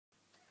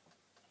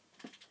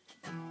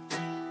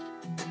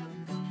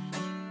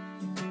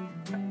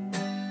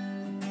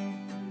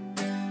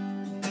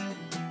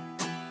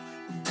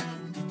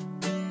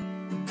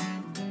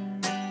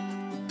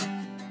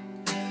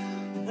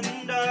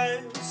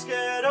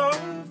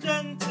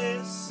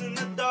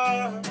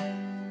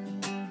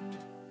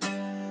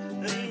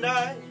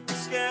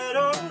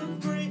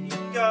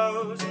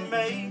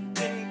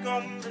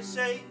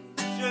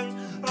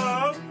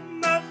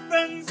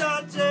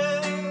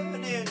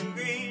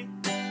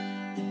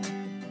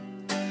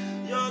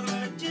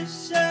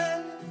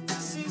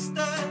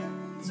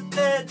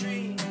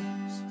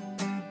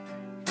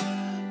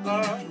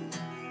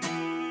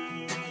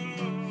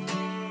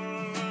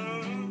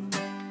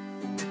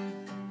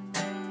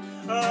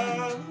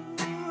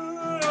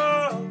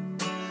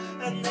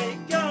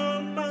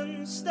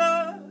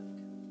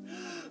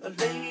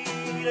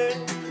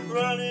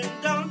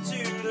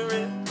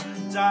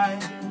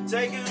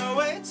taken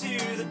away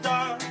to the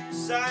dark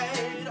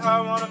side.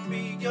 I wanna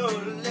be your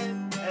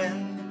left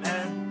hand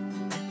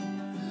man.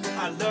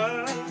 I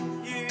love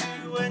you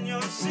when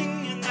you're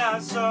singing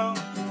that song,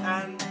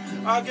 and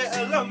I get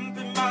a lump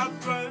in my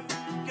throat,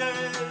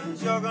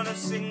 'cause you're gonna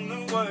sing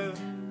the words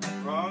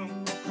wrong.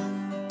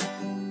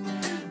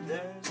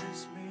 There's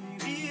this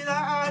movie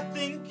that I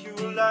think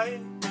you'll like.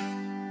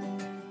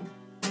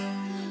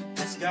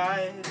 This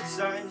guy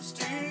decides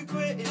to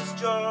quit his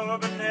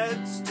job and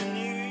heads to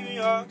New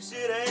York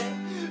City.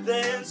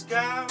 There's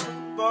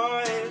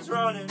cowboys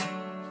running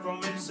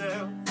from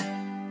himself,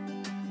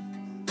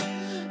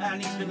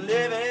 and he's been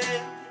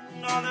living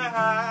on the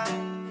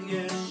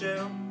highest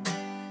shelf.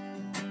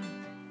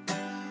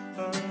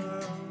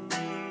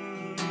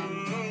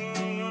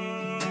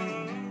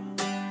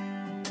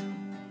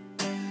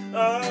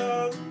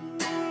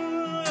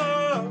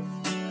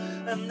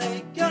 And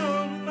they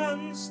come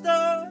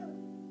unstuck,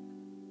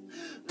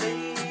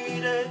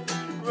 lady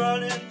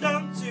running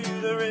down to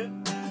the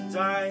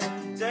Riptide,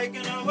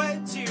 taken away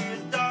to the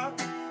dark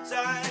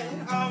side.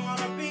 I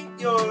wanna be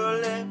your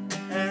left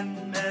hand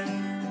man.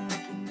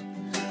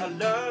 I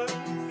love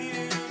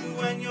you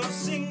when you're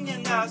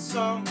singing that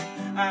song,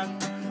 and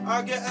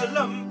I get a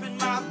lump in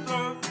my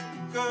throat,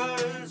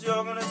 'cause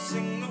you're gonna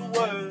sing the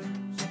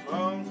words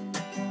wrong.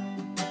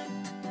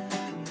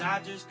 And I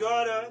just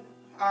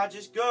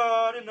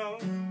gotta know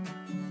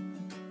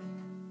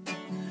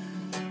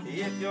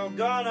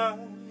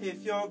if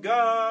you're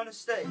gonna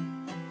stay.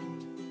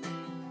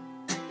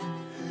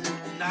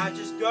 And I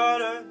just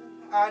gotta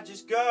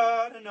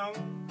know.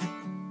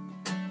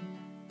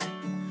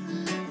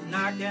 And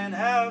I can't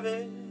have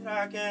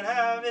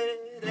it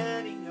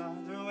any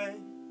other way.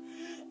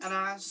 And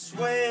I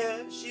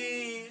swear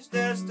she's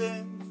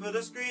destined for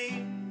the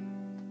screen,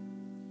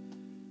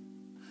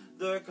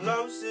 the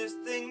closest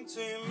thing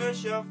to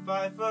Michelle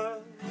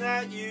Pfeiffer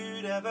that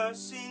you'd ever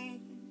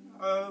seen.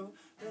 Oh,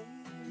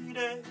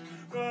 lady,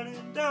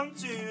 running down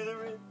to the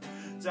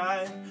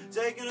Riptide,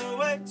 taken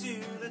away to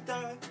the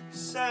dark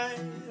side.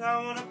 I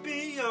wanna be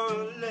your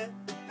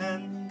left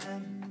hand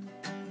man.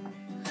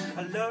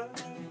 I love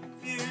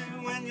you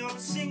when you're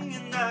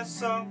singing that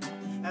song,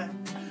 and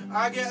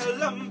I get a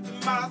lump in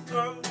my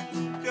throat,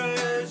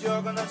 'cause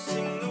you're gonna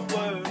sing the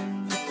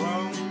words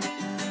wrong.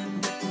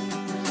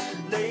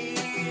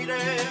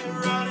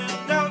 Running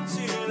down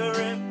to the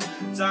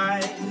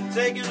Riptide,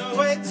 taken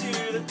away to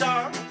the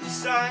dark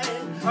side.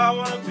 I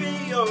wanna be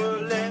your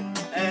left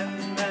hand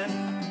man.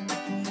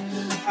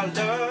 I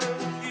love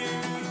you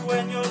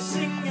when you're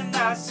singing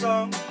that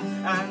song,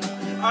 and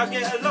I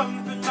get a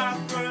lump in my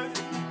throat,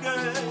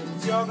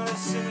 'cause you're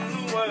gonna sing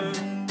the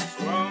words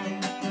wrong.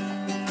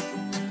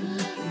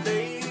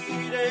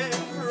 Lady,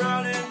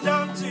 running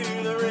down to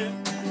the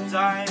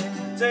Riptide,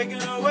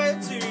 taken away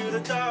to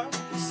the dark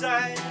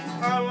side.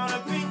 I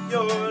wanna be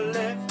your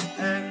left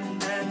hand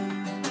man.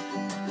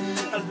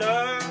 I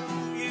love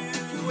you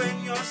when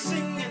you're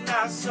singing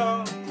that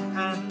song,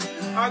 and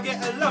I get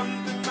a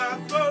lump in my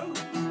throat,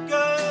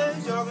 'cause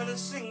you're gonna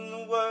sing